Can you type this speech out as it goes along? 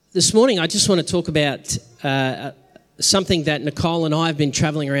This morning, I just want to talk about something that Nicole and I have been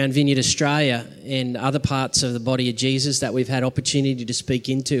travelling around Vineyard Australia and other parts of the body of Jesus that we've had opportunity to speak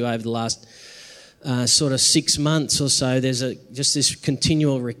into over the last sort of 6 months or so. There's just this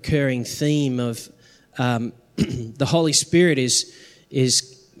continual recurring theme of the Holy Spirit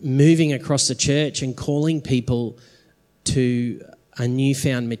is moving across the church and calling people to a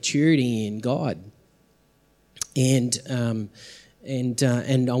newfound maturity in God. And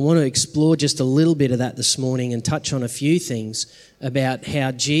I want to explore just a little bit of that this morning and touch on a few things about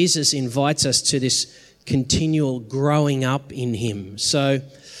how Jesus invites us to this continual growing up in Him. So,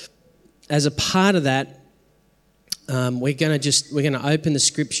 as a part of that, we're going to open the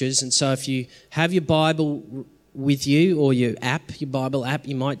Scriptures. And so, if you have your Bible with you or your Bible app,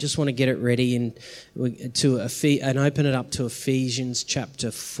 you might just want to get it ready and open it up to Ephesians chapter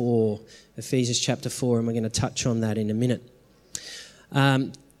 4. Ephesians chapter 4, and we're going to touch on that in a minute.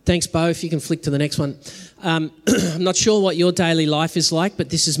 Thanks, Bo. If you can flick to the next one. I'm not sure what your daily life is like, but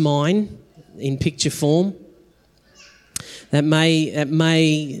this is mine in picture form. That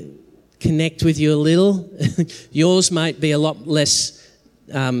may connect with you a little. Yours might be a lot less.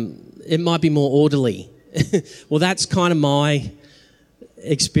 It might be more orderly. Well, that's kind of my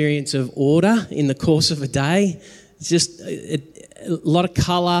experience of order in the course of a day. It's just a lot of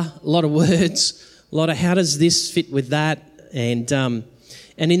colour, a lot of words, a lot of how does this fit with that. And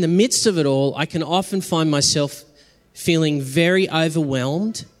in the midst of it all, I can often find myself feeling very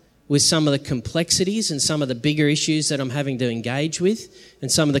overwhelmed with some of the complexities and some of the bigger issues that I'm having to engage with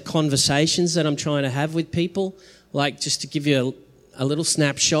and some of the conversations that I'm trying to have with people. Like, just to give you a little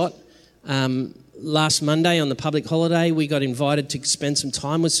snapshot, last Monday on the public holiday, we got invited to spend some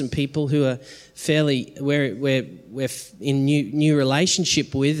time with some people who are we're in new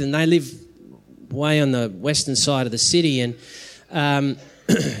relationship with, and they live way on the western side of the city, and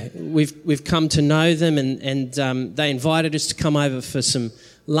we've come to know them, and they invited us to come over for some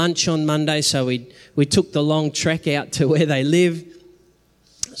lunch on Monday. So we took the long trek out to where they live.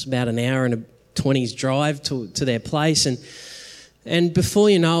 It's about an hour and a 20's drive to their place, and before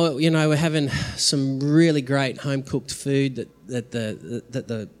you know it, we're having some really great home cooked food that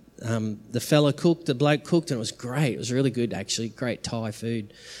the fella cooked, the bloke cooked, and it was great. It was really good, actually, great Thai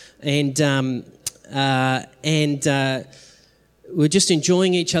food, and we're just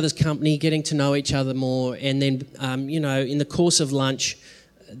enjoying each other's company, getting to know each other more. And then, in the course of lunch,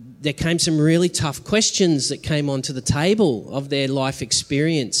 there came some really tough questions that came onto the table of their life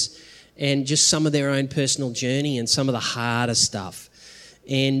experience and just some of their own personal journey and some of the harder stuff.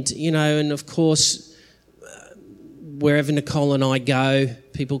 And, and of course, wherever Nicole and I go,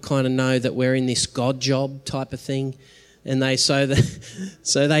 people kind of know that we're in this God job type of thing. And they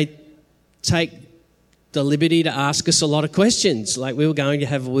take the liberty to ask us a lot of questions. Like, we were going to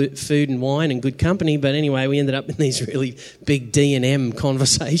have food and wine and good company, but anyway, we ended up in these really big D&M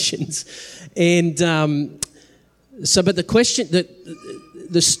conversations. And but the question,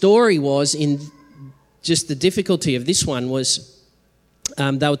 the story was, in just the difficulty of this one was,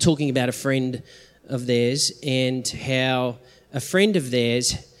 they were talking about a friend of theirs and how a friend of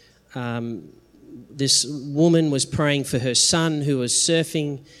theirs, this woman was praying for her son who was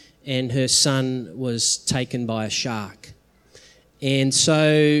surfing, and her son was taken by a shark. And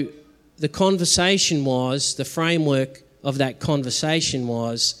so the framework of that conversation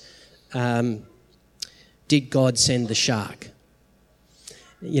was, did God send the shark?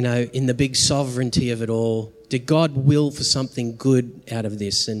 In the big sovereignty of it all, did God will for something good out of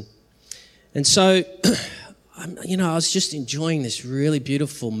this? And so, I was just enjoying this really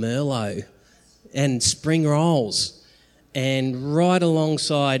beautiful Merlot and spring rolls. And right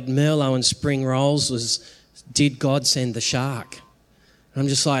alongside Merlot and spring rolls was, did God send the shark? And I'm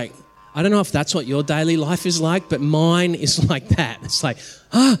just like, I don't know if that's what your daily life is like, but mine is like that. It's like,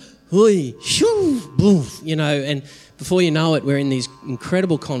 oi, shoo, boof, and before you know it, we're in these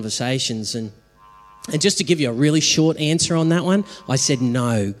incredible conversations. And just to give you a really short answer on that one, I said,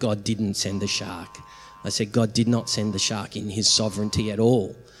 no, God didn't send the shark. I said, God did not send the shark in His sovereignty at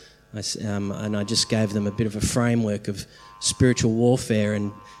all. And I just gave them a bit of a framework of spiritual warfare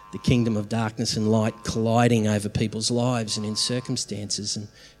and the kingdom of darkness and light colliding over people's lives and in circumstances, and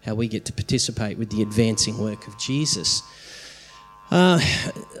how we get to participate with the advancing work of Jesus.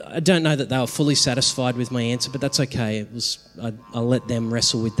 I don't know that they were fully satisfied with my answer, but that's okay. I'll let them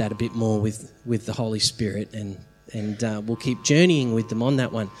wrestle with that a bit more with the Holy Spirit, and we'll keep journeying with them on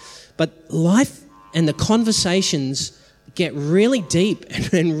that one. But life and the conversations get really deep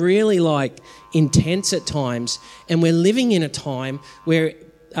and really intense at times, and we're living in a time where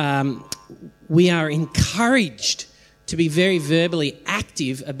we are encouraged to be very verbally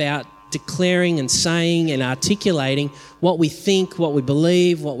active about declaring and saying and articulating what we think, what we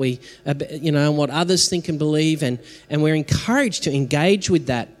believe, what we, and what others think and believe, and we're encouraged to engage with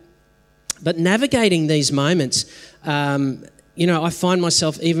that. But navigating these moments, I find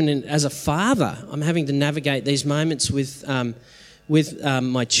myself even as a father, I'm having to navigate these moments with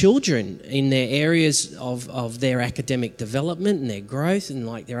my children in their areas of their academic development and their growth, and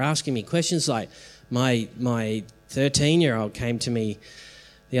like they're asking me questions. Like my 13-year-old came to me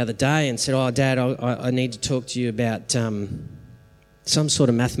the other day and said, "Oh, Dad, I need to talk to you about some sort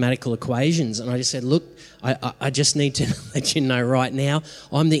of mathematical equations." And I just said, "Look, I just need to let you know right now,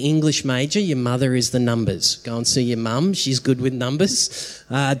 I'm the English major, your mother is the numbers. Go and see your mum, she's good with numbers.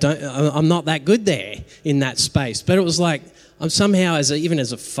 I'm not that good there in that space." But it was like, I'm somehow, even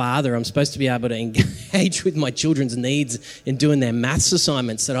as a father, I'm supposed to be able to engage with my children's needs in doing their maths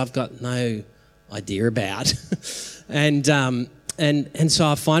assignments that I've got no idea about. And so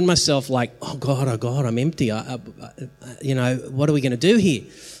I find myself like, oh God, I'm empty. What are we going to do here?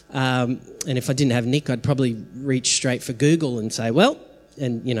 And if I didn't have Nick, I'd probably reach straight for Google and say, try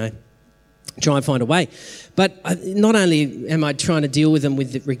and find a way. But not only am I trying to deal with them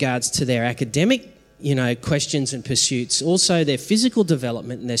with regards to their academic, questions and pursuits, also their physical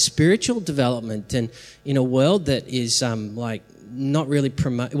development and their spiritual development, and in a world that is not really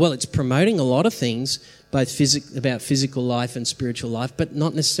it's promoting a lot of things, both about physical life and spiritual life, but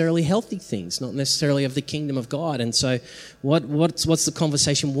not necessarily healthy things, not necessarily of the kingdom of God. And so what's the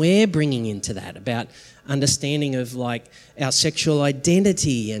conversation we're bringing into that about understanding of like our sexual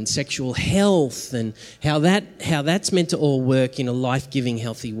identity and sexual health, and how that's meant to all work in a life-giving,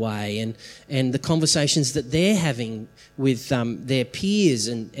 healthy way, and the conversations that they're having with their peers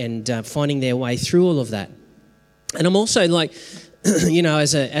and finding their way through all of that. And I'm also like,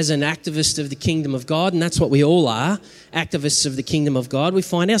 as an activist of the kingdom of God, and that's what we all are, activists of the kingdom of God, we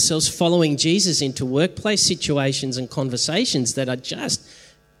find ourselves following Jesus into workplace situations and conversations that are just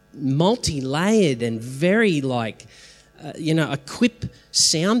multi-layered and very a quip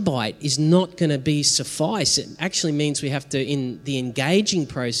soundbite is not going to be suffice. It actually means we have to, in the engaging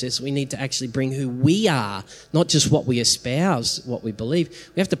process, we need to actually bring who we are, not just what we espouse, what we believe.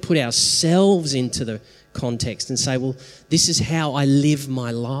 We have to put ourselves into the context and say, well, this is how I live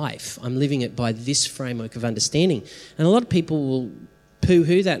my life. I'm living it by this framework of understanding. And a lot of people will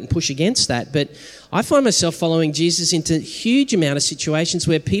poo-hoo that and push against that, but I find myself following Jesus into a huge amount of situations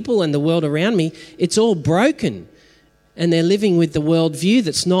where people and the world around me, it's all broken, and they're living with the worldview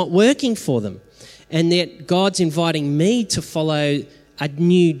that's not working for them. And yet God's inviting me to follow a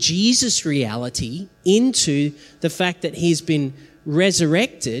new Jesus reality into the fact that he's been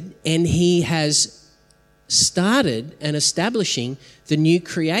resurrected and he has started and establishing the new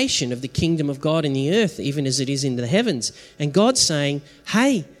creation of the kingdom of God in the earth, even as it is in the heavens. And God's saying,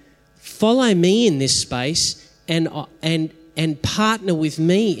 hey, follow me in this space and partner with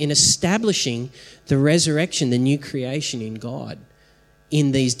me in establishing the resurrection, the new creation in God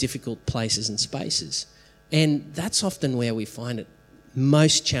in these difficult places and spaces. And that's often where we find it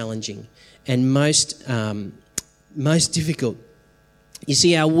most challenging and most difficult. You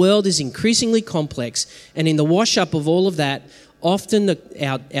see, our world is increasingly complex, and in the wash-up of all of that, often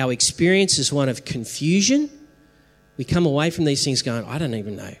our experience is one of confusion. We come away from these things going, I don't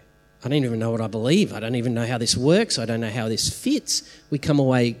even know what I believe. I don't even know how this works. I don't know how this fits. We come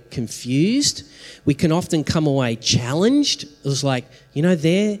away confused. We can often come away challenged. It was like,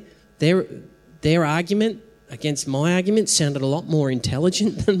 their argument against my argument sounded a lot more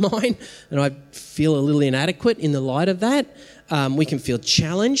intelligent than mine, and I feel a little inadequate in the light of that. We can feel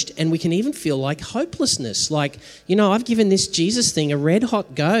challenged, and we can even feel like hopelessness. Like, I've given this Jesus thing a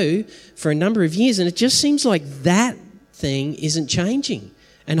red-hot go for a number of years, and it just seems like that thing isn't changing.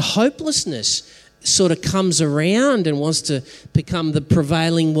 And hopelessness sort of comes around and wants to become the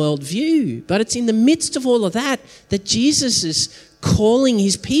prevailing worldview. But it's in the midst of all of that Jesus is calling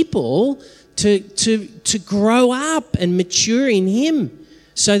his people to grow up and mature in him,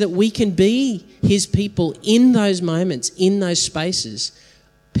 so that we can be his people in those moments, in those spaces,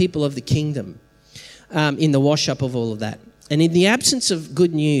 people of the kingdom, in the wash-up of all of that. And in the absence of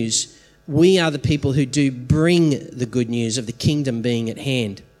good news, we are the people who do bring the good news of the kingdom being at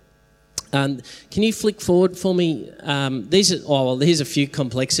hand. Can you flick forward for me? Here's a few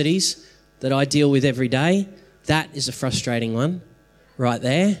complexities that I deal with every day. That is a frustrating one right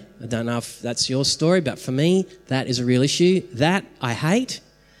there. I don't know if that's your story, but for me, that is a real issue. That I hate.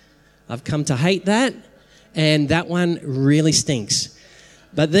 I've come to hate that, and that one really stinks.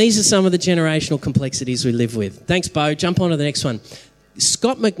 But these are some of the generational complexities we live with. Thanks, Bo. Jump on to the next one.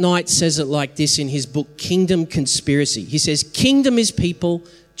 Scott McKnight says it like this in his book, Kingdom Conspiracy. He says, kingdom is people,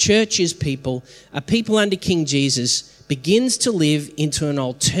 church is people. A people under King Jesus begins to live into an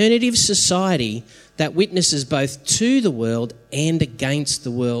alternative society that witnesses both to the world and against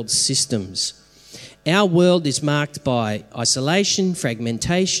the world's systems. Our world is marked by isolation,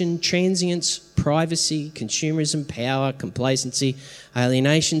 fragmentation, transience, privacy, consumerism, power, complacency,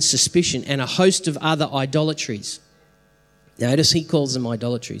 alienation, suspicion, and a host of other idolatries. Notice he calls them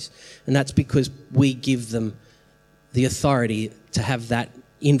idolatries, and that's because we give them the authority to have that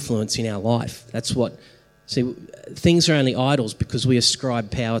influence in our life. That's what, see, things are only idols because we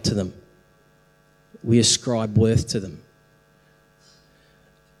ascribe power to them. We ascribe worth to them.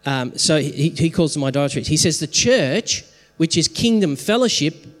 So he calls them idolatries. He says the church, which is kingdom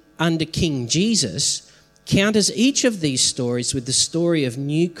fellowship under King Jesus, counters each of these stories with the story of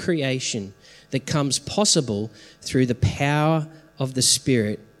new creation that comes possible through the power of the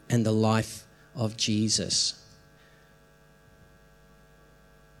Spirit and the life of Jesus.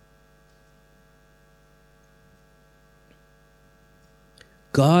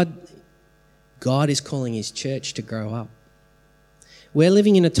 God is calling his church to grow up. We're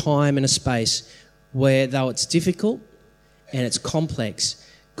living in a time and a space where, though it's difficult and it's complex,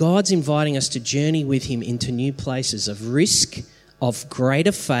 God's inviting us to journey with him into new places of risk, of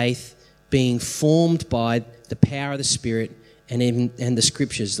greater faith, being formed by the power of the Spirit and the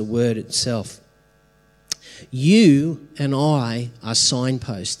Scriptures, the Word itself. You and I are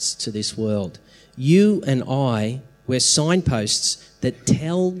signposts to this world. You and I, we're signposts that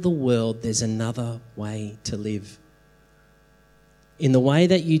tell the world there's another way to live. In the way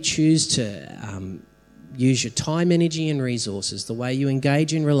that you choose to use your time, energy and resources, the way you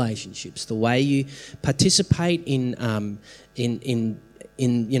engage in relationships, the way you participate in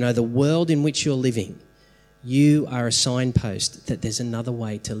the world in which you're living, you are a signpost that there's another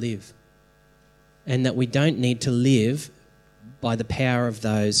way to live. And that we don't need to live by the power of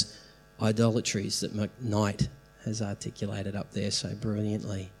those idolatries that McKnight has articulated up there so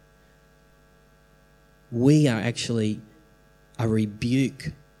brilliantly. We are actually a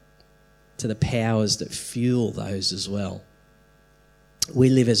rebuke to the powers that fuel those as well. We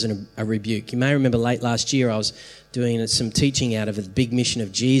live as a rebuke. You may remember late last year I was doing some teaching out of the big mission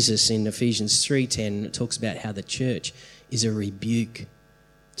of Jesus in Ephesians 3:10. It talks about how the church is a rebuke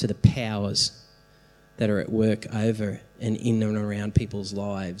to the powers that are at work over and in and around people's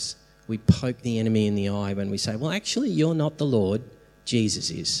lives. We poke the enemy in the eye when we say, well, actually, you're not the Lord.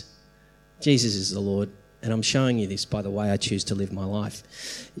 Jesus is. Jesus is the Lord. And I'm showing you this by the way I choose to live my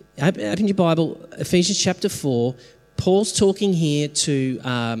life. Open your Bible, Ephesians chapter 4. Paul's talking here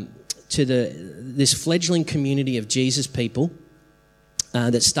to this fledgling community of Jesus people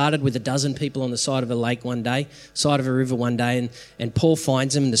that started with 12 people on the side of a lake one day, side of a river one day, and Paul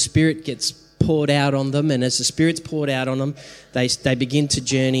finds them and the Spirit gets poured out on them, and as the Spirit's poured out on them, they begin to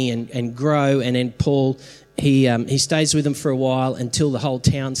journey and grow, and then Paul, he stays with them for a while until the whole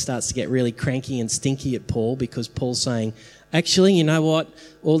town starts to get really cranky and stinky at Paul, because Paul's saying, actually, you know what?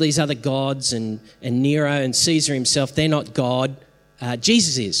 All these other gods and Nero and Caesar himself, they're not God.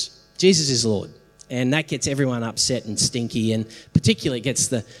 Jesus is. Jesus is Lord. And that gets everyone upset and stinky, and particularly gets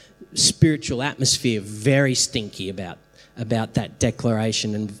the spiritual atmosphere very stinky about that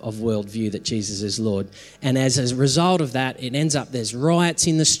declaration of worldview that Jesus is Lord. And as a result of that, it ends up there's riots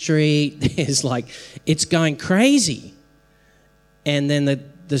in the street. There's it's going crazy. And then the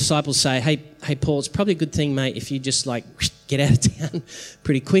disciples say, hey, Paul, it's probably a good thing, mate, if you just get out of town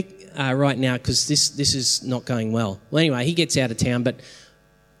pretty quick right now, because this is not going well. Well, anyway, he gets out of town, but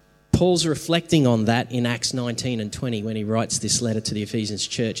Paul's reflecting on that in Acts 19 and 20 when he writes this letter to the Ephesians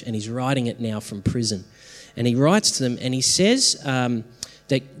church, and he's writing it now from prison. And he writes to them and he says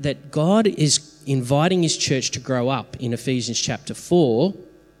that God is inviting his church to grow up in Ephesians chapter 4,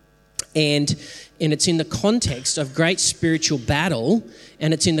 and it's in the context of great spiritual battle,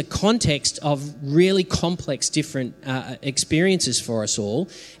 and it's in the context of really complex different experiences for us all.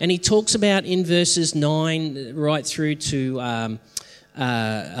 And he talks about in verses 9 right through to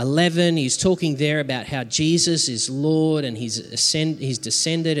 11, he's talking there about how Jesus is Lord, and he's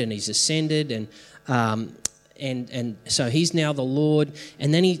descended and he's ascended, and so he's now the Lord.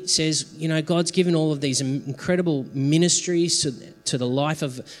 And then he says, God's given all of these incredible ministries to the life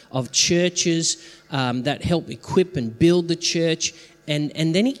of churches that help equip and build the church.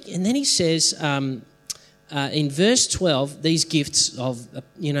 And then he says in verse 12, these gifts of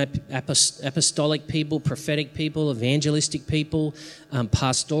apostolic people, prophetic people, evangelistic people,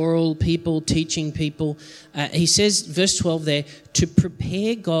 pastoral people, teaching people. He says, verse 12 there, to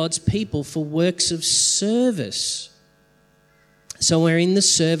prepare God's people for works of service. So we're in the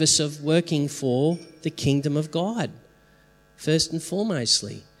service of working for the kingdom of God, first and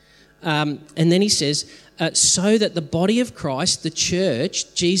foremostly. And then he says, so that the body of Christ, the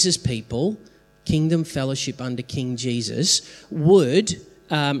church, Jesus' people, kingdom fellowship under King Jesus, would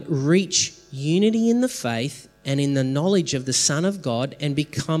reach unity in the faith and in the knowledge of the Son of God and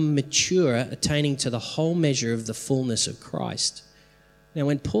become mature, attaining to the whole measure of the fullness of Christ. Now,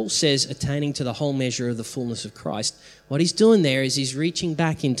 when Paul says attaining to the whole measure of the fullness of Christ, what he's doing there is he's reaching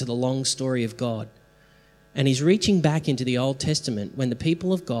back into the long story of God. And he's reaching back into the Old Testament when the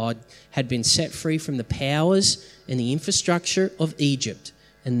people of God had been set free from the powers and the infrastructure of Egypt.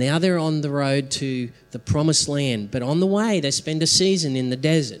 And now they're on the road to the promised land. But on the way, they spend a season in the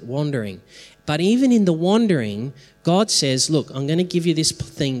desert wandering. But even in the wandering, God says, look, I'm going to give you this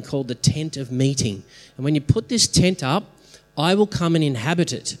thing called the tent of meeting. And when you put this tent up, I will come and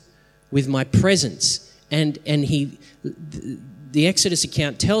inhabit it with my presence. And the Exodus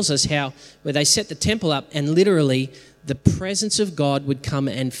account tells us how where they set the temple up and literally the presence of God would come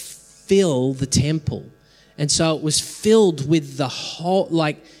and fill the temple. And so it was filled with the whole,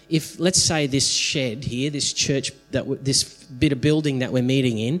 like if, let's say this shed here, this church, this bit of building that we're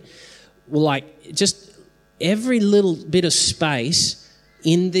meeting in, well, like just every little bit of space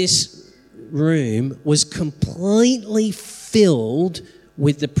in this room was completely filled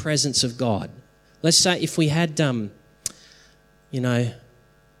with the presence of God. Let's say if we had,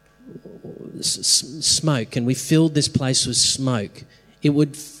 smoke and we filled this place with smoke,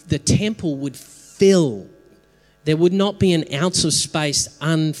 the temple would fill. There would not be an ounce of space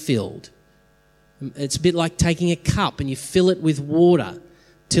unfilled. It's a bit like taking a cup and you fill it with water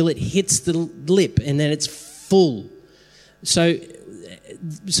till it hits the lip and then it's full. So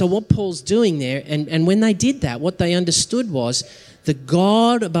what Paul's doing there, and when they did that, what they understood was the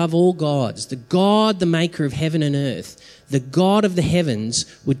God above all gods, the God, the maker of heaven and earth, the God of the heavens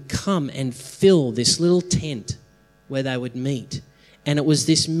would come and fill this little tent where they would meet. And it was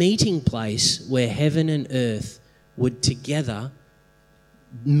this meeting place where heaven and earth would together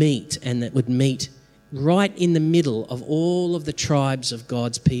meet, and that would meet right in the middle of all of the tribes of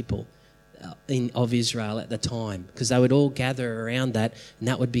God's people of Israel at the time, because they would all gather around that, and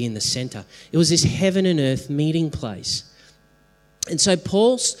that would be in the centre. It was this heaven and earth meeting place. And so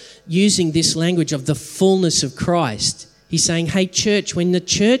Paul's using this language of the fullness of Christ. He's saying, hey, church, when the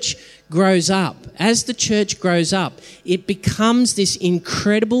church grows up, as the church grows up, it becomes this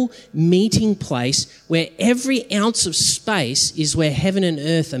incredible meeting place where every ounce of space is where heaven and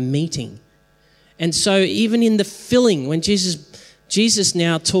earth are meeting. And so even in the filling, when Jesus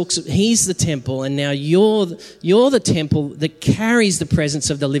now talks, he's the temple, and now you're the temple that carries the presence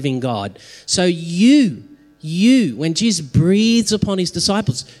of the living God. So you, when Jesus breathes upon his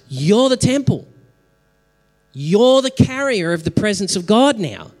disciples, you're the temple. You're the carrier of the presence of God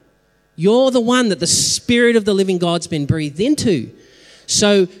now. You're the one that the Spirit of the living God's been breathed into.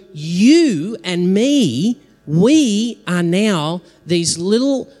 So you and me, we are now these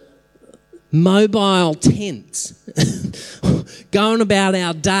little mobile tents going about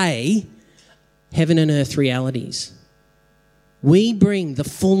our day, heaven and earth realities. We bring the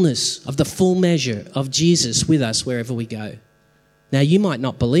fullness of the full measure of Jesus with us wherever we go. Now, you might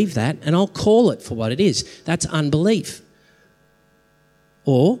not believe that, and I'll call it for what it is. That's unbelief.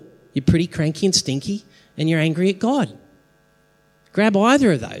 Or you're pretty cranky and stinky and you're angry at God. Grab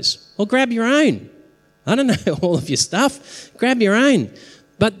either of those, or grab your own. I don't know all of your stuff. Grab your own.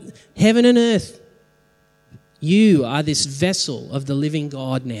 But heaven and earth, you are this vessel of the living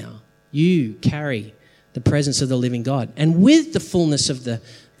God now. You carry the presence of the living God. And with the fullness of the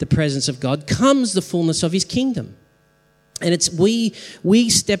presence of God comes the fullness of his kingdom. And it's we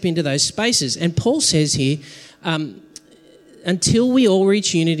step into those spaces. And Paul says here, until we all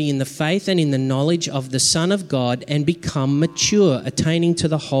reach unity in the faith and in the knowledge of the Son of God and become mature, attaining to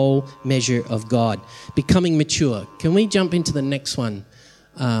the whole measure of God. Becoming mature. Can we jump into the next one?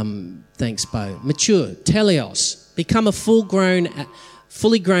 Thanks, Bo. Mature, teleos. Become a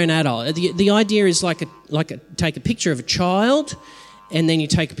fully grown adult. The idea is take a picture of a child, and then you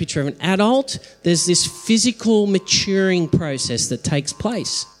take a picture of an adult. There's this physical maturing process that takes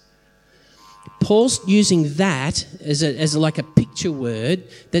place. Paul's using that as like a picture word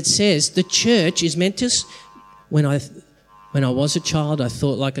that says the church is meant to. When I was a child, I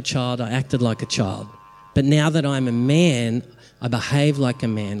thought like a child, I acted like a child. But now that I'm a man, I behave like a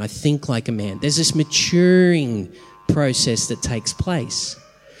man, I think like a man. There's this maturing process that takes place.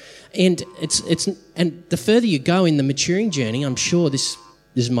 And and the further you go in the maturing journey, I'm sure this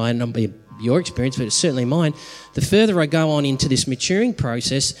might not be your experience, but it's certainly mine. The further I go on into this maturing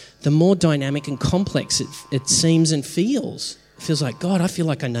process, the more dynamic and complex it seems and feels It feels like, God, I feel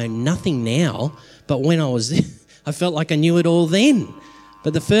like I know nothing now, but when I was there, I felt like I knew it all then.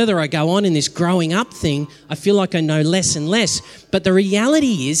 But the further I go on in this growing up thing, I feel like I know less and less. But the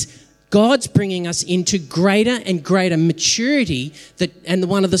reality is, God's bringing us into greater and greater maturity, and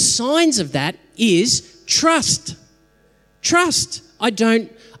one of the signs of that is trust. Trust. I don't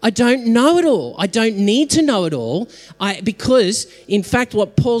know it all. I don't need to know it all. Because, in fact,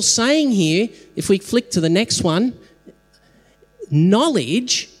 what Paul's saying here, if we flick to the next one,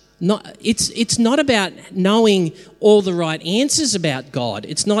 knowledge, it's not about knowing all the right answers about God.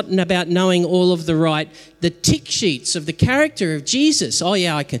 It's not about knowing all of the tick sheets of the character of Jesus. Oh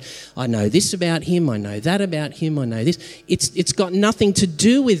yeah, I know this about him, I know that about him, I know this. It's got nothing to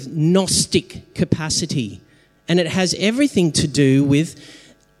do with Gnostic capacity. And it has everything to do with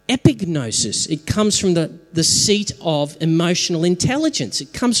epignosis. It comes from the seat of emotional intelligence.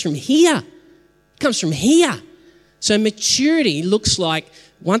 It comes from here. It comes from here. So maturity looks like,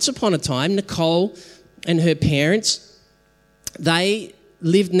 once upon a time, Nicole and her parents, they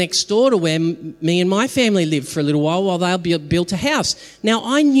lived next door to where me and my family lived for a little while they built a house. Now,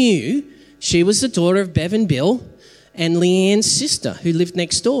 I knew she was the daughter of Bev and Bill and Leanne's sister who lived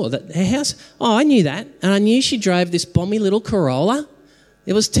next door. Her house, I knew that. And I knew she drove this bomby little Corolla.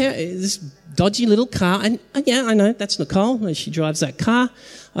 It was this dodgy little car. And yeah, I know, that's Nicole. She drives that car.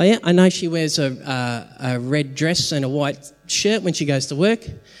 Oh yeah, I know she wears a red dress and a white shirt when she goes to work,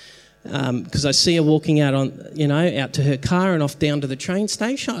 because I see her walking out out to her car and off down to the train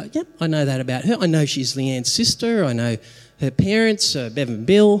station. Yep, I know that about her. I know she's Leanne's sister. I know her parents, Bev and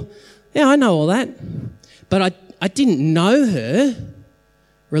Bill. Yeah, I know all that. But I didn't know her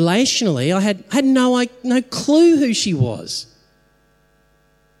relationally. I had no clue who she was.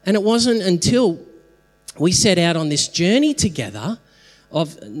 And it wasn't until we set out on this journey together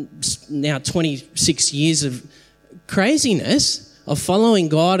of now 26 years of craziness, of following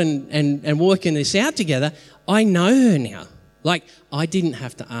God and working this out together, I know her now. Like, I didn't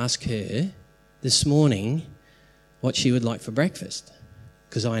have to ask her this morning what she would like for breakfast,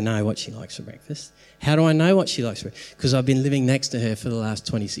 because I know what she likes for breakfast. How do I know what she likes for breakfast? Because I've been living next to her for the last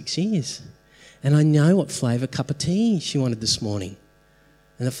 26 years. And I know what flavour cup of tea she wanted this morning.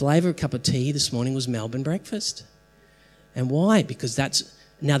 And the flavour of a cup of tea this morning was Melbourne breakfast. And why? Because that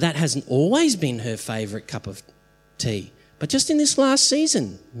hasn't always been her favourite cup of tea. But just in this last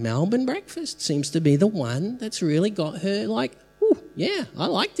season, Melbourne breakfast seems to be the one that's really got her like, ooh, yeah, I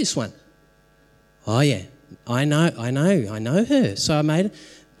like this one. Oh yeah, I know her. So I made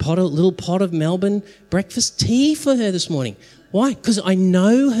a little pot of Melbourne breakfast tea for her this morning. Why? Because I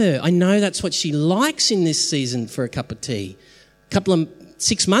know her. I know that's what she likes in this season for a cup of tea.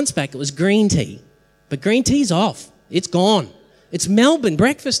 6 months back, it was green tea. But green tea's off. It's gone. It's Melbourne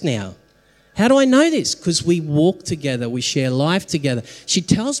breakfast now. How do I know this? Because we walk together. We share life together. She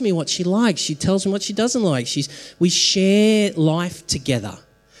tells me what she likes. She tells me what she doesn't like. We share life together.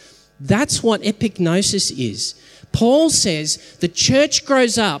 That's what epignosis is. Paul says the church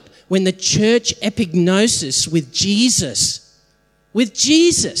grows up when the church epignosis with Jesus,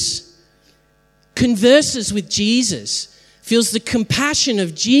 converses with Jesus, feels the compassion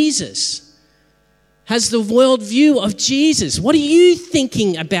of Jesus, has the worldview of Jesus. What are you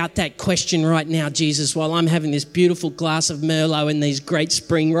thinking about that question right now, Jesus, while I'm having this beautiful glass of Merlot and these great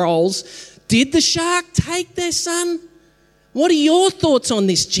spring rolls? Did the shark take their son? What are your thoughts on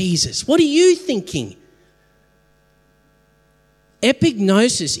this, Jesus? What are you thinking?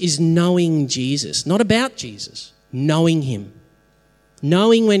 Epignosis is knowing Jesus, not about Jesus, knowing him.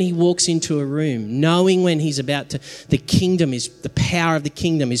 Knowing when he walks into a room, knowing when he's the power of the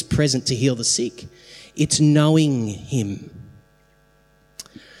kingdom is present to heal the sick. It's knowing him.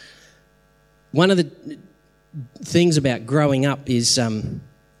 One of the things about growing up is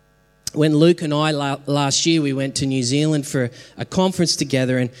when Luke and I last year we went to New Zealand for a conference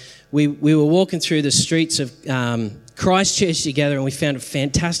together, and we were walking through the streets of Christchurch together, and we found a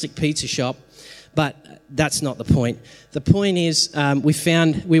fantastic pizza shop, but that's not the point. The point is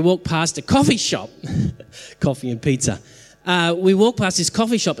we walked past a coffee shop, coffee and pizza. We walked past this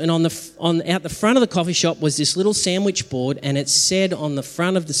coffee shop, and out the front of the coffee shop was this little sandwich board, and it said on the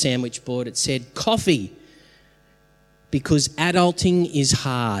front of the sandwich board, it said coffee, because adulting is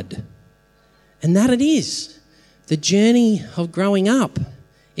hard. And that it is. The journey of growing up,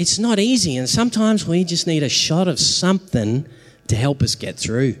 it's not easy, and sometimes we just need a shot of something to help us get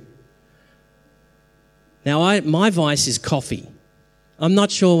through. Now, my vice is coffee. I'm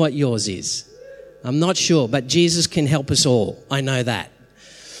not sure what yours is. I'm not sure, but Jesus can help us all. I know that.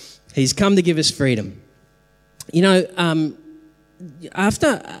 He's come to give us freedom. You know,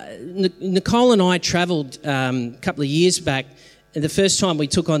 after Nicole and I travelled a couple of years back, the first time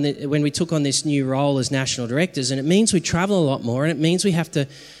when we took on this new role as national directors, and it means we travel a lot more, and it means we have to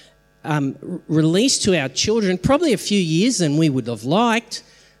release to our children, probably a few years than we would have liked,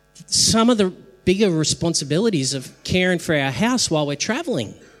 some of the bigger responsibilities of caring for our house while we're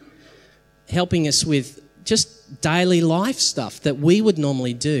travelling, helping us with just daily life stuff that we would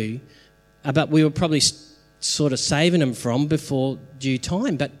normally do, but we were probably sort of saving them from before due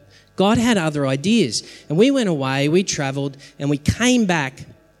time. But God had other ideas. And we went away, we travelled, and we came back.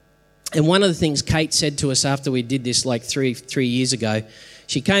 And one of the things Kate said to us after we did this like three years ago,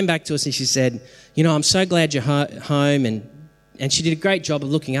 she came back to us and she said, you know, I'm so glad you're home. And she did a great job of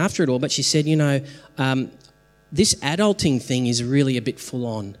looking after it all. But she said, you know, this adulting thing is really a bit full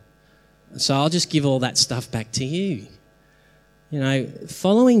on. So I'll just give all that stuff back to you. You know,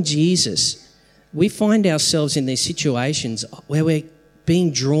 following Jesus, we find ourselves in these situations where we're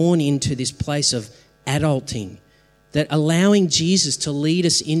being drawn into this place of adulting, that allowing Jesus to lead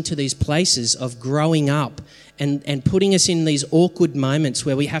us into these places of growing up and putting us in these awkward moments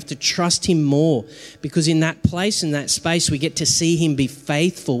where we have to trust him more, because in that place, in that space, we get to see him be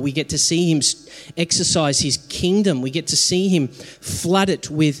faithful. We get to see him exercise his kingdom. We get to see him flood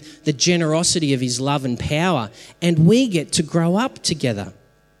it with the generosity of his love and power, and we get to grow up together.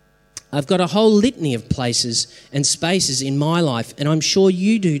 I've got a whole litany of places and spaces in my life, and I'm sure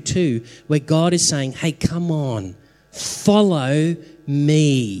you do too, where God is saying, hey, come on, follow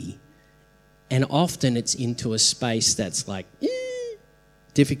me. And often it's into a space that's like,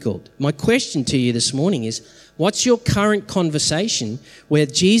 difficult. My question to you this morning is, what's your current conversation where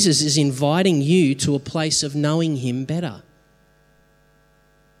Jesus is inviting you to a place of knowing him better?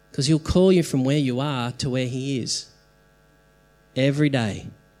 Because he'll call you from where you are to where he is every day.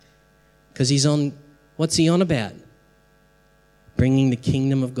 Because what's he on about? Bringing the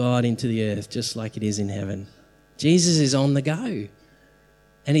kingdom of God into the earth just like it is in heaven. Jesus is on the go.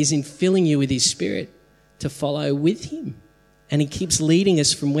 And he's filling you with his Spirit to follow with him. And he keeps leading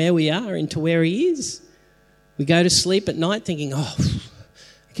us from where we are into where he is. We go to sleep at night thinking, oh,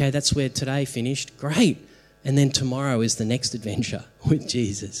 okay, that's where today finished. Great. And then tomorrow is the next adventure with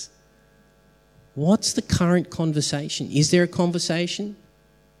Jesus. What's the current conversation? Is there a conversation?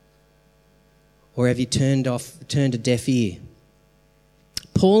 Or have you turned a deaf ear?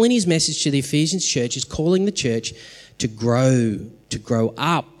 Paul, in his message to the Ephesians church, is calling the church to grow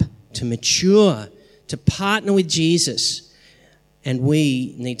up, to mature, to partner with Jesus. And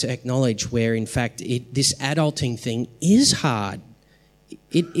we need to acknowledge where, in fact, this adulting thing is hard.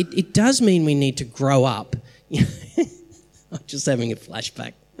 It does mean we need to grow up. I'm just having a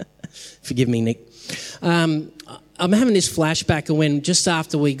flashback. Forgive me, Nick. I'm having this flashback of when just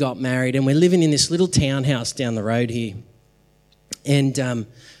after we got married, and we're living in this little townhouse down the road here. And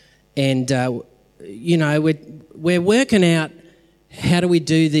you know, we're working out how do we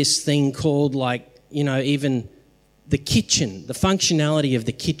do this thing called, like, you know, even the kitchen, the functionality of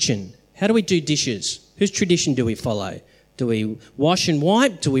the kitchen. How do we do dishes? Whose tradition do we follow? Do we wash and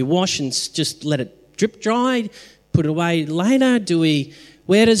wipe? Do we wash and just let it drip dry, put it away later?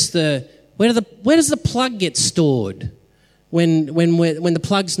 Where does the plug get stored when the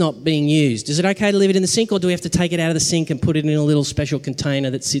plug's not being used? Is it okay to leave it in the sink, or do we have to take it out of the sink and put it in a little special container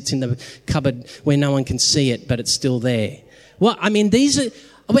that sits in the cupboard where no one can see it, but it's still there? Well, I mean, these are...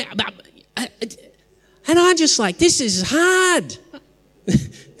 And I'm just like, this is hard.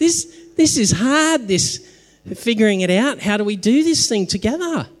 This is hard, this figuring it out. How do we do this thing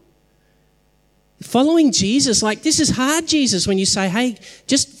together? Following Jesus, like, this is hard, Jesus, when you say, hey,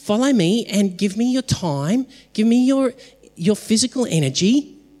 just follow me and give me your time, give me your physical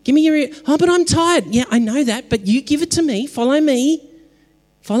energy, give me your... Oh, but I'm tired. Yeah, I know that, but you give it to me. Follow me.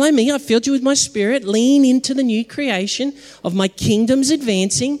 Follow me. I filled you with my Spirit. Lean into the new creation of my kingdom's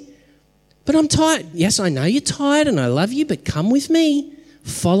advancing. But I'm tired. Yes, I know you're tired and I love you, but come with me.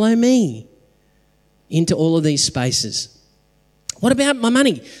 Follow me into all of these spaces. What about my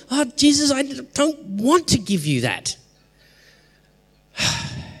money? Oh, Jesus, I don't want to give you that.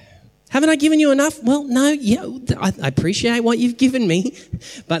 Haven't I given you enough? Well, no, yeah, I appreciate what you've given me,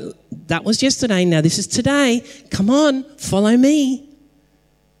 but that was yesterday. Now this is today. Come on, follow me.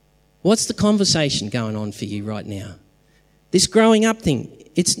 What's the conversation going on for you right now? This growing up thing,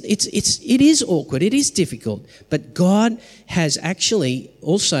 it is awkward, it is difficult, but God has actually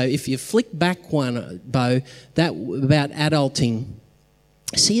also, if you flick back one, Bo, that about adulting,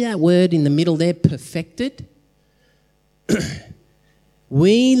 see that word in the middle there, perfected?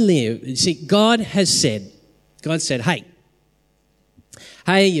 We live, see, God said, hey,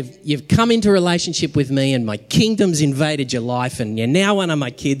 you've come into a relationship with me and my kingdom's invaded your life and you're now one of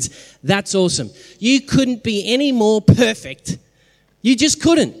my kids. That's awesome. You couldn't be any more perfect You just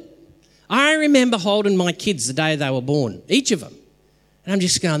couldn't. I remember holding my kids the day they were born, each of them. And I'm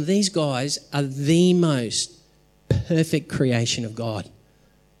just going, these guys are the most perfect creation of God.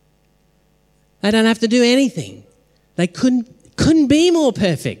 They don't have to do anything. They couldn't be more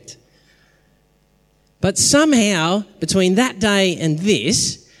perfect. But somehow, between that day and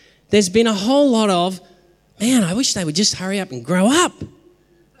this, there's been a whole lot of, man, I wish they would just hurry up and grow up.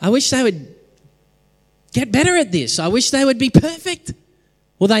 I wish they would get better at this. I wish they would be perfect.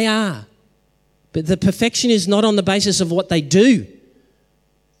 Well, they are. But the perfection is not on the basis of what they do.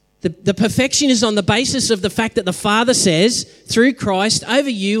 The perfection is on the basis of the fact that the Father says, through Christ, over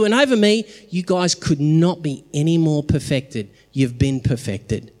you and over me, you guys could not be any more perfected. You've been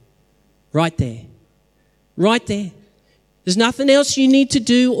perfected. Right there. Right there. There's nothing else you need to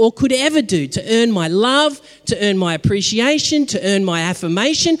do or could ever do to earn my love, to earn my appreciation, to earn my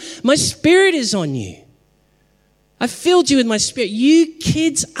affirmation. My Spirit is on you. I filled you with my Spirit. You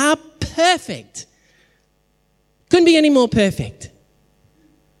kids are perfect. Couldn't be any more perfect.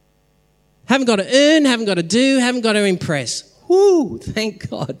 Haven't got to earn, haven't got to do, haven't got to impress. Whoo, thank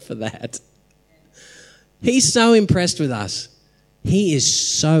God for that. He's so impressed with us. He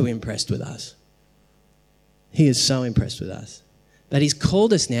is so impressed with us. He is so impressed with us that he's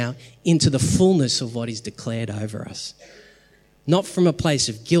called us now into the fullness of what he's declared over us. Not from a place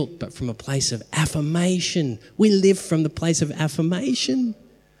of guilt, but from a place of affirmation. We live from the place of affirmation.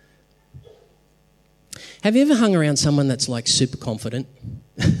 Have you ever hung around someone that's like super confident?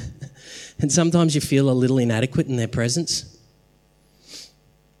 And sometimes you feel a little inadequate in their presence?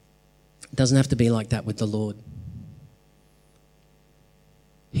 It doesn't have to be like that with the Lord.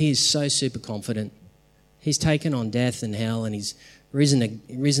 He is so super confident. He's taken on death and hell, and he's risen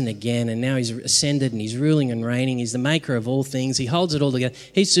again, and now he's ascended and he's ruling and reigning. He's the maker of all things. He holds it all together.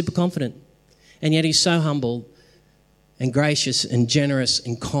 He's super confident. And yet he's so humble and gracious and generous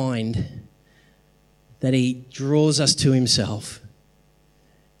and kind that he draws us to himself.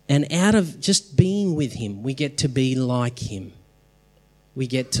 And out of just being with him, we get to be like him. We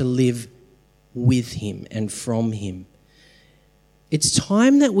get to live with him and from him. It's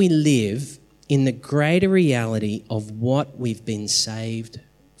time that we live in the greater reality of what we've been saved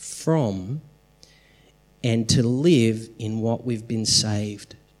from and to live in what we've been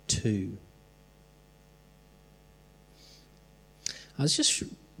saved to. I was just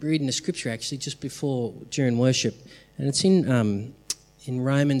reading the scripture actually just during worship, and it's in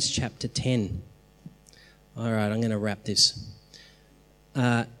Romans chapter 10. All right, I'm going to wrap this.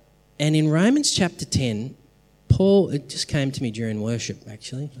 And in Romans chapter 10, Paul, it just came to me during worship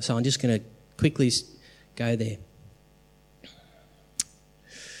actually, so I'm just going to quickly go there.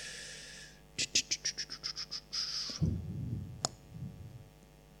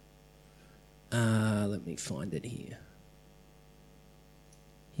 Let me find it here.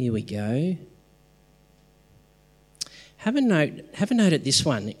 Here we go. Have a note at this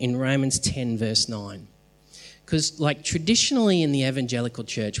one in Romans 10 verse 9. Because like traditionally in the evangelical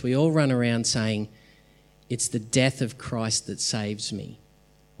church, we all run around saying, it's the death of Christ that saves me.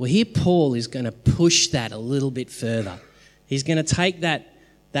 Well, here Paul is going to push that a little bit further. He's going to take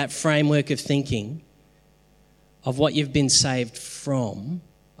that framework of thinking of what you've been saved from.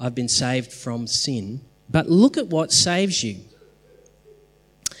 I've been saved from sin. But look at what saves you.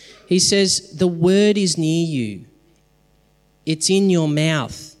 He says, the word is near you. It's in your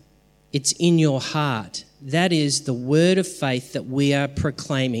mouth. It's in your heart. That is the word of faith that we are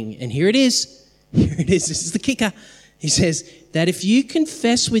proclaiming. And here it is. Here it is. This is the kicker. He says that if you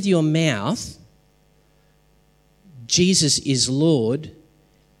confess with your mouth Jesus is Lord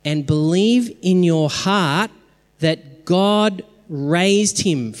and believe in your heart that God raised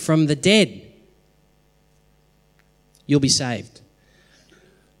him from the dead, you'll be saved.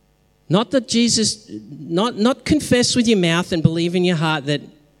 Not that Jesus, not confess with your mouth and believe in your heart that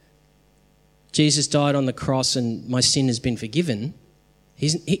Jesus died on the cross and my sin has been forgiven.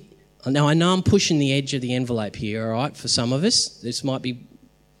 Now, I know I'm pushing the edge of the envelope here, all right, for some of us. This might be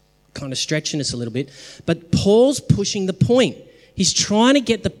kind of stretching us a little bit. But Paul's pushing the point. He's trying to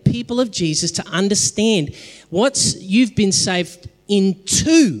get the people of Jesus to understand you've been saved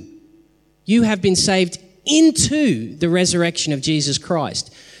into. You have been saved into the resurrection of Jesus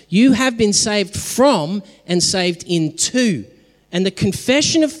Christ. You have been saved from and saved into. And the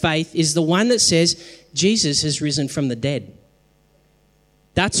confession of faith is the one that says Jesus has risen from the dead.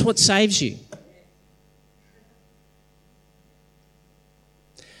 That's what saves you.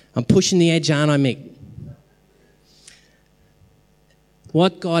 I'm pushing the edge, aren't I, Mick?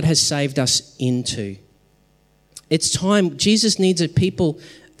 What God has saved us into. It's time. Jesus needs a people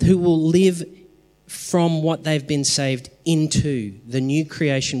who will live from what they've been saved into, the new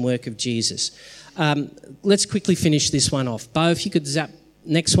creation work of Jesus. Let's quickly finish this one off. Bo, if you could zap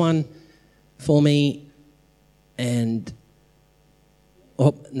next one for me. And,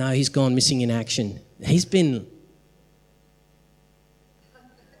 oh, no, he's gone missing in action. He's been,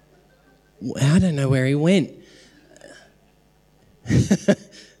 I don't know where he went. He's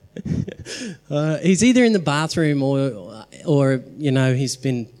either in the bathroom or he's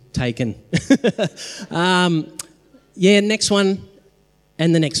been taken. Next one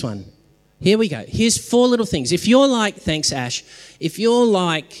and the next one. Here we go. Here's 4 little things. If you're like, thanks Ash, if you're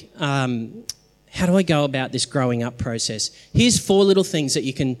like, how do I go about this growing up process? Here's 4 little things that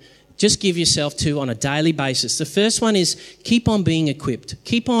you can just give yourself to on a daily basis. The first one is keep on being equipped.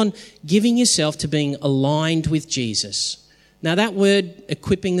 Keep on giving yourself to being aligned with Jesus. Now that word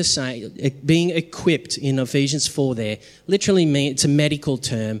equipping the saint, being equipped in Ephesians 4 there, literally means it's a medical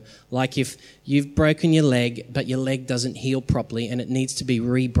term, like if you've broken your leg but your leg doesn't heal properly and it needs to be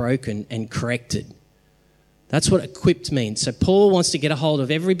rebroken and corrected. That's what equipped means. So Paul wants to get a hold of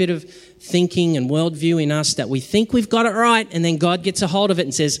every bit of thinking and worldview in us that we think we've got it right, and then God gets a hold of it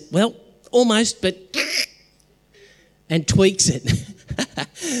and says, well, almost, but and tweaks it.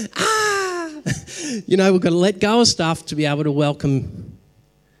 We've got to let go of stuff to be able to welcome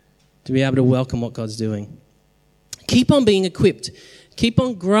what God's doing. Keep on being equipped. Keep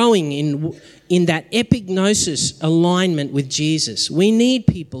on growing in that epignosis alignment with Jesus. We need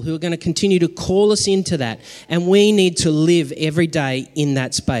people who are going to continue to call us into that, and we need to live every day in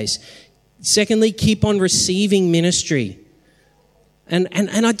that space. Secondly, keep on receiving ministry.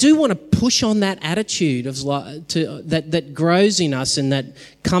 And I do want to push on that attitude of that grows in us and that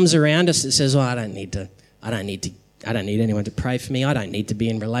comes around us that says, I don't need anyone to pray for me. I don't need to be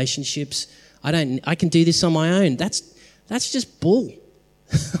in relationships. I can do this on my own. That's just bull.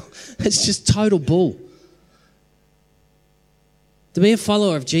 It's just total bull. To be a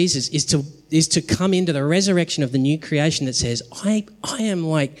follower of Jesus is to come into the resurrection of the new creation that says, I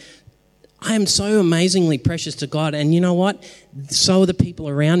am so amazingly precious to God, and you know what? So are the people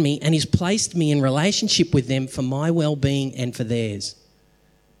around me, and He's placed me in relationship with them for my well-being and for theirs.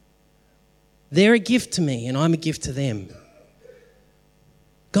 They're a gift to me, and I'm a gift to them.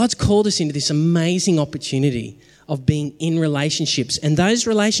 God's called us into this amazing opportunity of being in relationships, and those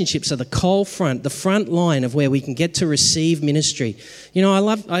relationships are the front line of where we can get to receive ministry.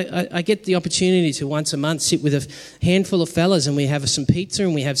 I get the opportunity to once a month sit with a handful of fellas, and we have some pizza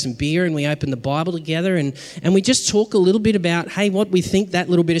and we have some beer and we open the Bible together and we just talk a little bit about, hey, what we think that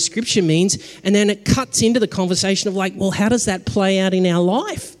little bit of scripture means, and then it cuts into the conversation of like, well, how does that play out in our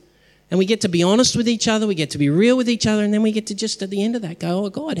life? And we get to be honest with each other, we get to be real with each other, and then we get to just at the end of that go, oh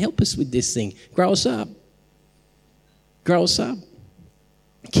God, help us with this thing. Grow us up. Grow us up.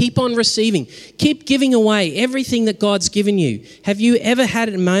 Keep on receiving. Keep giving away everything that God's given you. Have you ever had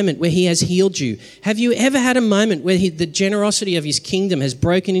a moment where He has healed you? Have you ever had a moment where the generosity of His kingdom has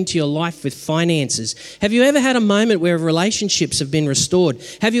broken into your life with finances? Have you ever had a moment where relationships have been restored?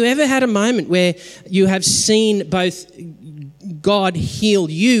 Have you ever had a moment where you have seen both God heal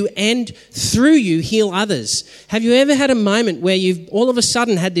you and through you heal others? Have you ever had a moment where you've all of a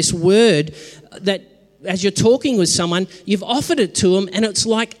sudden had this word that as you're talking with someone, you've offered it to them and it's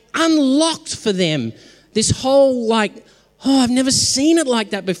like unlocked for them this whole I've never seen it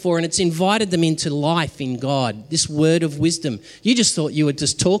like that before, and it's invited them into life in God, this word of wisdom. You just thought you would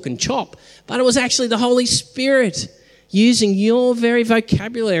just talk and chop, but it was actually the Holy Spirit using your very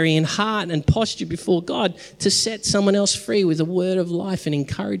vocabulary and heart and posture before God to set someone else free with a word of life and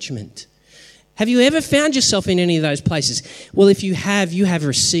encouragement. Have you ever found yourself in any of those places? Well, if you have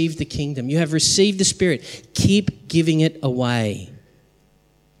received the kingdom. You have received the Spirit. Keep giving it away.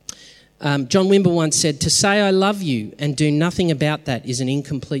 John Wimber once said, to say I love you and do nothing about that is an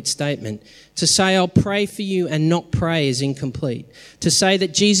incomplete statement. To say I'll pray for you and not pray is incomplete. To say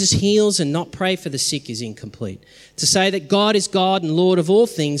that Jesus heals and not pray for the sick is incomplete. To say that God is God and Lord of all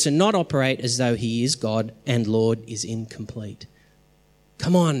things and not operate as though He is God and Lord is incomplete.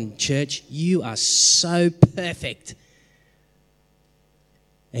 Come on, church, you are so perfect.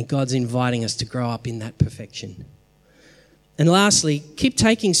 And God's inviting us to grow up in that perfection. And lastly, keep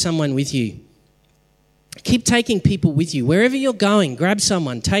taking someone with you. Keep taking people with you. Wherever you're going, grab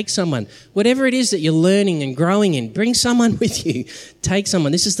someone, take someone. Whatever it is that you're learning and growing in, bring someone with you. Take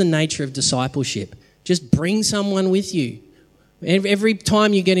someone. This is the nature of discipleship. Just bring someone with you. Every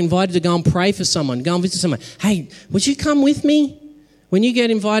time you get invited to go and pray for someone, go and visit someone. Hey, would you come with me? When you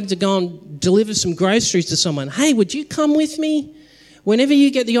get invited to go and deliver some groceries to someone, hey, would you come with me? Whenever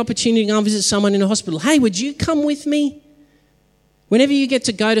you get the opportunity to go and visit someone in a hospital, hey, would you come with me? Whenever you get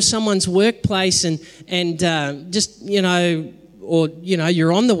to go to someone's workplace and just, or,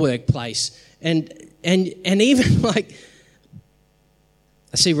 you're on the workplace and even like,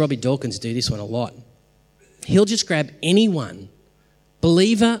 I see Robbie Dawkins do this one a lot. He'll just grab anyone,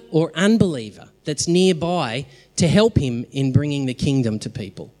 believer or unbeliever, that's nearby to help him in bringing the kingdom to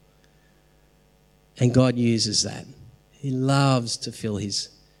people. And God uses that. He loves to fill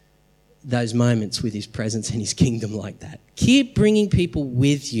those moments with his presence and his kingdom like that. Keep bringing people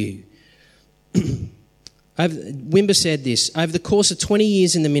with you. Wimber said this, over the course of 20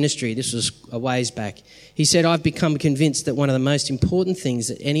 years in the ministry, this was a ways back, he said, I've become convinced that one of the most important things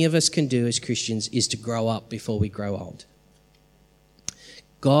that any of us can do as Christians is to grow up before we grow old.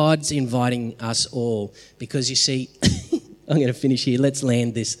 God's inviting us all because, you see, I'm going to finish here. Let's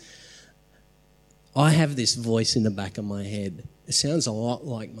land this. I have this voice in the back of my head. It sounds a lot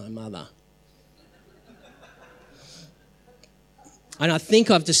like my mother. And I think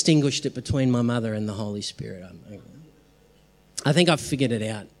I've distinguished it between my mother and the Holy Spirit. I think I've figured it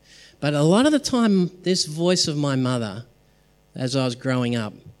out. But a lot of the time, this voice of my mother, as I was growing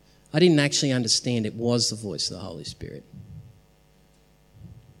up, I didn't actually understand it was the voice of the Holy Spirit.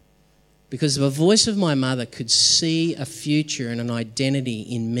 Because the voice of my mother could see a future and an identity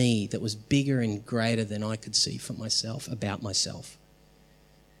in me that was bigger and greater than I could see for myself, about myself.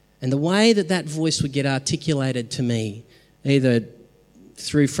 And the way that voice would get articulated to me, either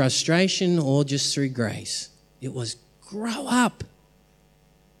through frustration or just through grace, it was, grow up.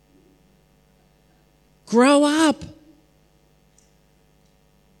 Grow up.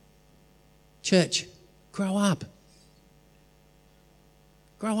 Church, grow up.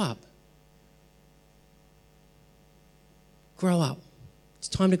 Grow up. Grow up. It's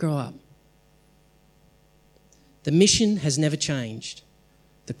time to grow up. The mission has never changed.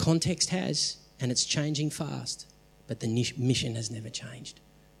 The context has, and it's changing fast. But the mission has never changed.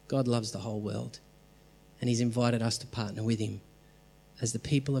 God loves the whole world. And he's invited us to partner with him as the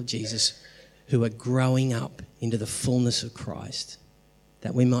people of Jesus who are growing up into the fullness of Christ,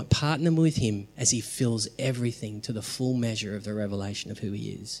 that we might partner with him as he fills everything to the full measure of the revelation of who he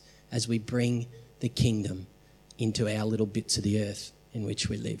is, as we bring the kingdom into our little bits of the earth in which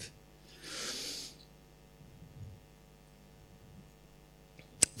we live.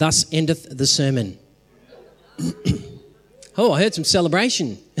 Thus endeth the sermon. Oh, I heard some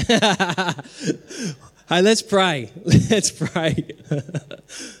celebration. Hey, let's pray. Let's pray.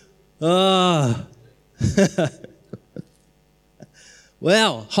 Oh.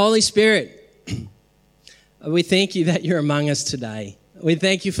 Well, Holy Spirit, we thank you that you're among us today. We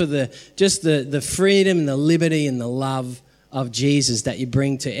thank you for the freedom and the liberty and the love of Jesus that you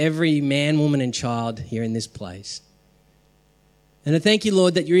bring to every man, woman and child here in this place. And I thank you,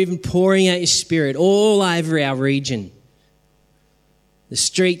 Lord, that you're even pouring out your Spirit all over our region. The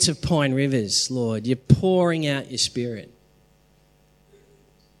streets of Pine Rivers, Lord, you're pouring out your Spirit.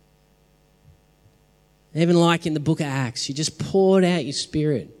 Even like in the book of Acts, you just poured out your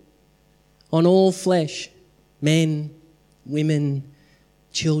Spirit on all flesh, men, women,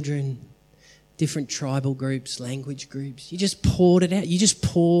 children, different tribal groups, language groups. You just poured it out. You just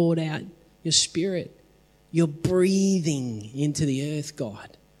poured out your Spirit. You're breathing into the earth,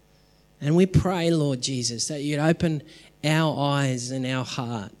 God. And we pray, Lord Jesus, that you'd open our eyes and our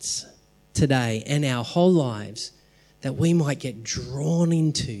hearts today and our whole lives, that we might get drawn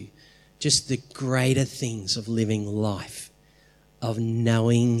into just the greater things of living life, of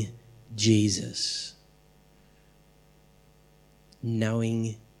knowing Jesus.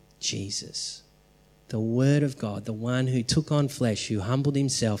 Knowing Jesus. The Word of God, the one who took on flesh, who humbled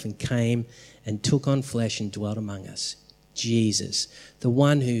himself and came and took on flesh and dwelt among us. Jesus. The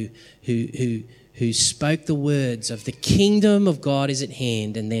one who spoke the words of the kingdom of God is at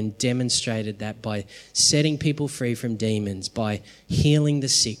hand, and then demonstrated that by setting people free from demons, by healing the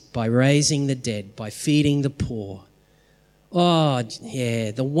sick, by raising the dead, by feeding the poor. Oh,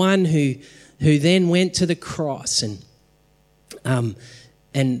 yeah, the one who then went to the cross and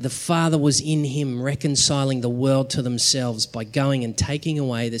the Father was in him reconciling the world to themselves by going and taking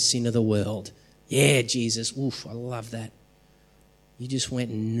away the sin of the world. Yeah, Jesus. Oof, I love that. You just went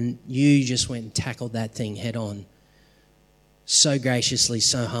and tackled that thing head on. So graciously,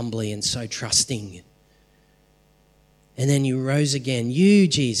 so humbly, and so trusting. And then you rose again. You,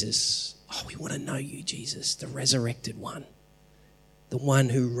 Jesus. Oh, we want to know you, Jesus, the resurrected one. The one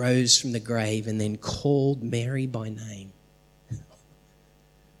who rose from the grave and then called Mary by name.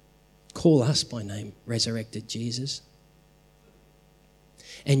 Call us by name, resurrected Jesus.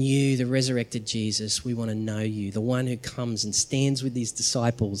 And you, the resurrected Jesus, we want to know you, the one who comes and stands with his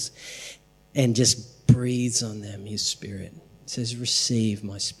disciples and just breathes on them his Spirit. says, receive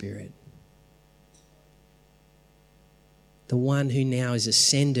my Spirit. The one who now is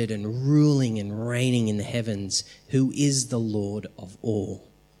ascended and ruling and reigning in the heavens, who is the Lord of all.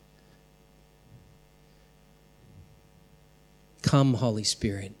 Come, Holy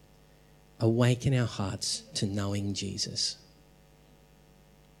Spirit, awaken our hearts to knowing Jesus.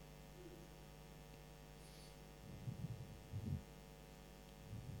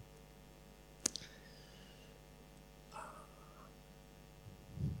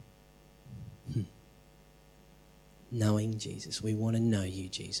 Knowing Jesus. We want to know you,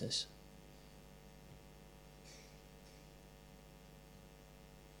 Jesus.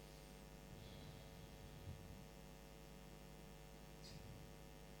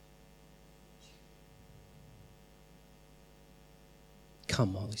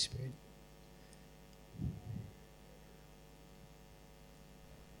 Come, Holy Spirit.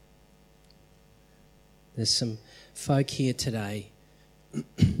 There's some folk here today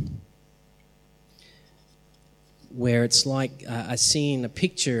where it's like I seen a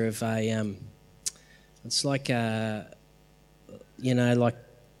picture of it's like like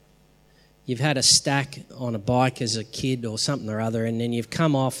you've had a stack on a bike as a kid or something or other, and then you've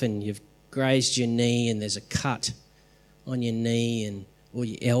come off and you've grazed your knee and there's a cut on your knee or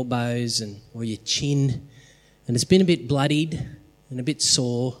your elbows or your chin, and it's been a bit bloodied and a bit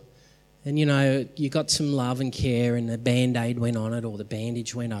sore, and you got some love and care, and the Band-Aid went on it or the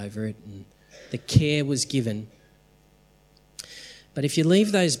bandage went over it and the care was given. But if you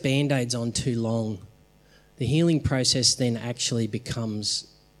leave those Band-Aids on too long, the healing process then actually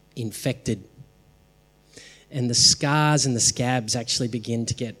becomes infected. And the scars and the scabs actually begin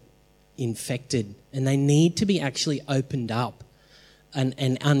to get infected. And they need to be actually opened up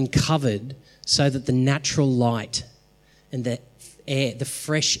and uncovered so that the natural light and the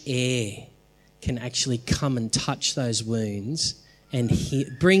fresh air can actually come and touch those wounds and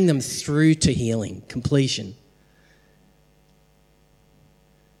bring them through to healing, completion.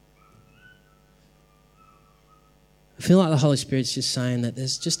 I feel like the Holy Spirit's just saying that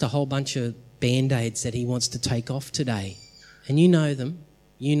there's just a whole bunch of Band-Aids that he wants to take off today. And you know them.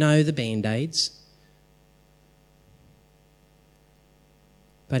 You know the Band-Aids.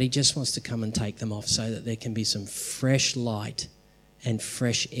 But he just wants to come and take them off so that there can be some fresh light and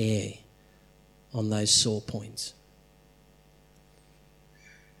fresh air on those sore points.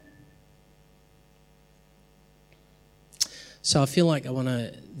 So I feel like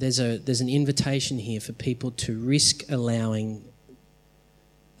there's an invitation here for people to risk allowing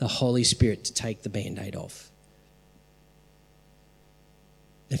the Holy Spirit to take the Band-Aid off.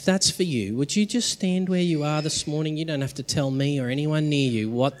 If that's for you, would you just stand where you are this morning? You don't have to tell me or anyone near you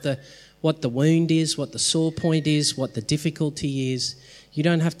what the wound is, what the sore point is, what the difficulty is. You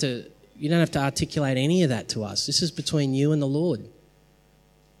don't have to articulate any of that to us. This is between you and the Lord.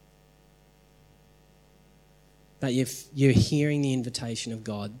 But if you're hearing the invitation of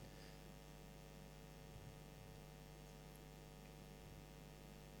God,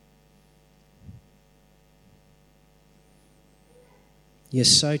 you're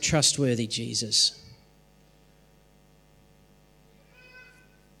so trustworthy, Jesus.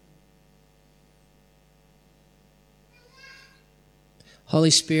 Holy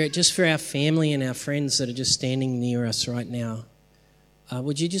Spirit, just for our family and our friends that are just standing near us right now,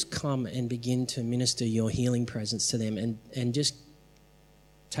 would you just come and begin to minister your healing presence to them and just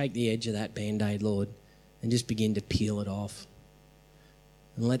take the edge of that Band-Aid, Lord, and just begin to peel it off.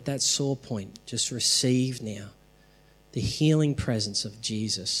 And let that sore point just receive now the healing presence of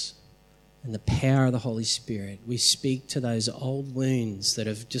Jesus and the power of the Holy Spirit. We speak to those old wounds that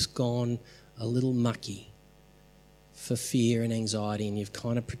have just gone a little mucky for fear and anxiety, and you've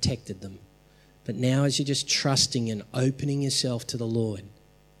kind of protected them. But now as you're just trusting and opening yourself to the Lord,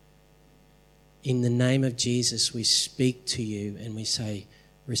 in the name of Jesus, we speak to you and we say,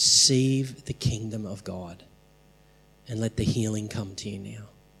 receive the kingdom of God and let the healing come to you now.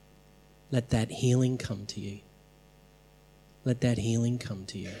 Let that healing come to you. Let that healing come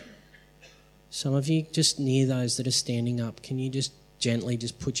to you. Some of you just near those that are standing up, can you just gently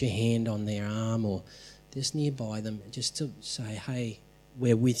just put your hand on their arm or just nearby them just to say, hey,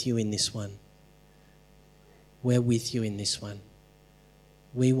 we're with you in this one. We're with you in this one.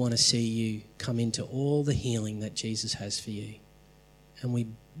 We want to see you come into all the healing that Jesus has for you. And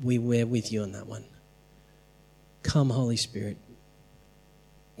we're with you on that one. Come, Holy Spirit.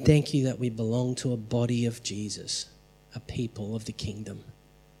 Thank you that we belong to a body of Jesus, a people of the kingdom.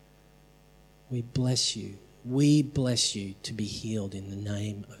 We bless you. We bless you to be healed in the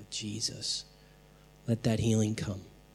name of Jesus. Let that healing come.